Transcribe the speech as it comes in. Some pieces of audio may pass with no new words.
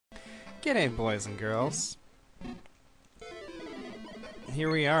G'day, boys and girls. Here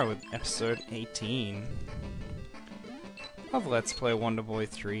we are with episode 18 of Let's Play Wonderboy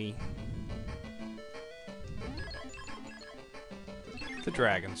 3. The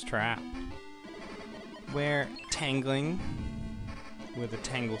Dragon's Trap. We're tangling with a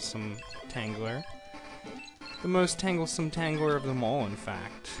tanglesome tangler. The most tanglesome tangler of them all, in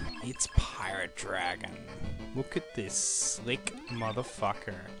fact. It's Pirate Dragon. Look at this slick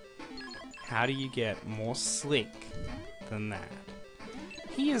motherfucker. How do you get more slick than that?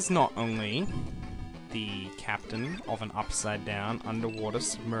 He is not only the captain of an upside-down, underwater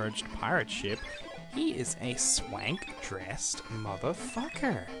submerged pirate ship, he is a swank-dressed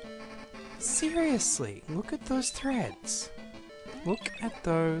motherfucker. Seriously, look at those threads. Look at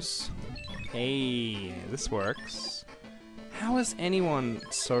those. Hey, this works. How is anyone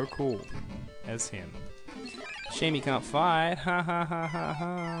so cool as him? Shame he can't fight. Ha ha ha ha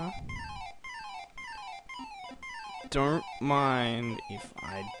ha. Don't mind if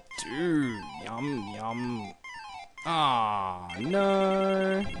I do. Yum, yum. Ah,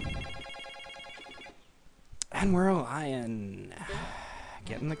 no. And we're a lion.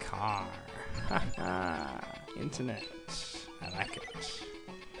 Get in the car. Ha ha. Internet. I like it.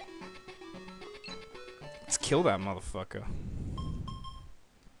 Let's kill that motherfucker.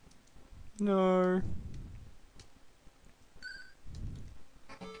 No.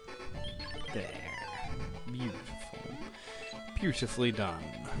 There. Beautiful. Beautifully done.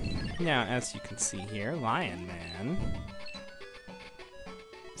 Now, as you can see here, Lion Man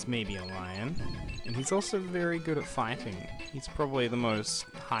is maybe a lion, and he's also very good at fighting. He's probably the most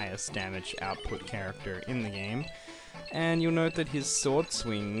highest damage output character in the game, and you'll note that his sword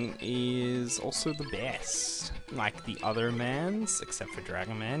swing is also the best. Like the other mans, except for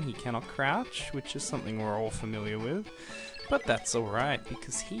Dragon Man, he cannot crouch, which is something we're all familiar with. But that's alright,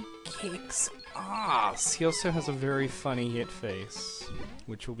 because he kicks ass. He also has a very funny hit face,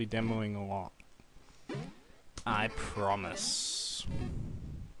 which we'll be demoing a lot. I promise.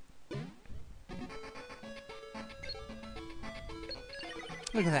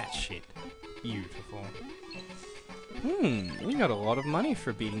 Look at that shit. Beautiful. We got a lot of money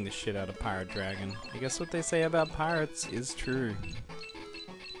for beating the shit out of Pirate Dragon. I guess what they say about pirates is true.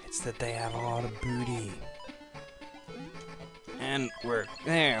 It's that they have a lot of booty. And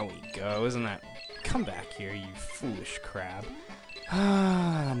there we go, isn't that? Come back here, you foolish crab.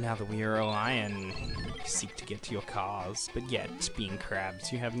 Ah, now that we are a lion, you seek to get to your cars, but yet, being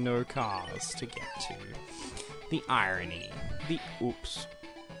crabs, you have no cars to get to. The irony. The oops.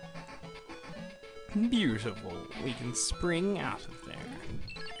 Beautiful. We can spring out of there.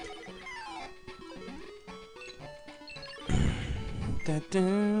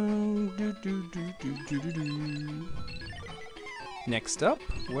 Next up,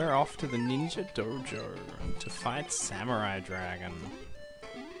 we're off to the Ninja Dojo to fight Samurai Dragon.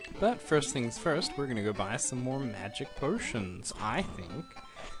 But first things first, we're gonna go buy some more magic potions, I think.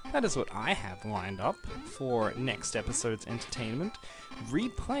 That is what I have lined up for next episode's entertainment,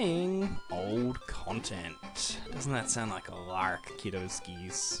 replaying old content. Doesn't that sound like a lark,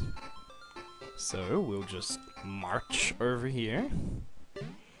 kiddoskis? So we'll just march over here,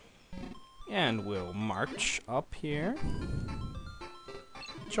 and we'll march up here.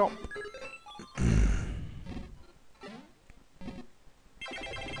 Chop.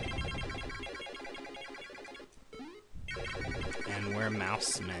 And we're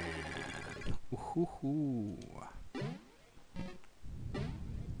Mouse Man. Ooh-hoo-hoo.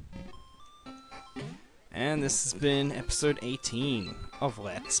 And this has been episode 18 of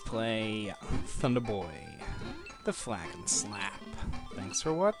Let's Play Thunderboy, the Flag and Slap. Thanks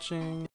for watching.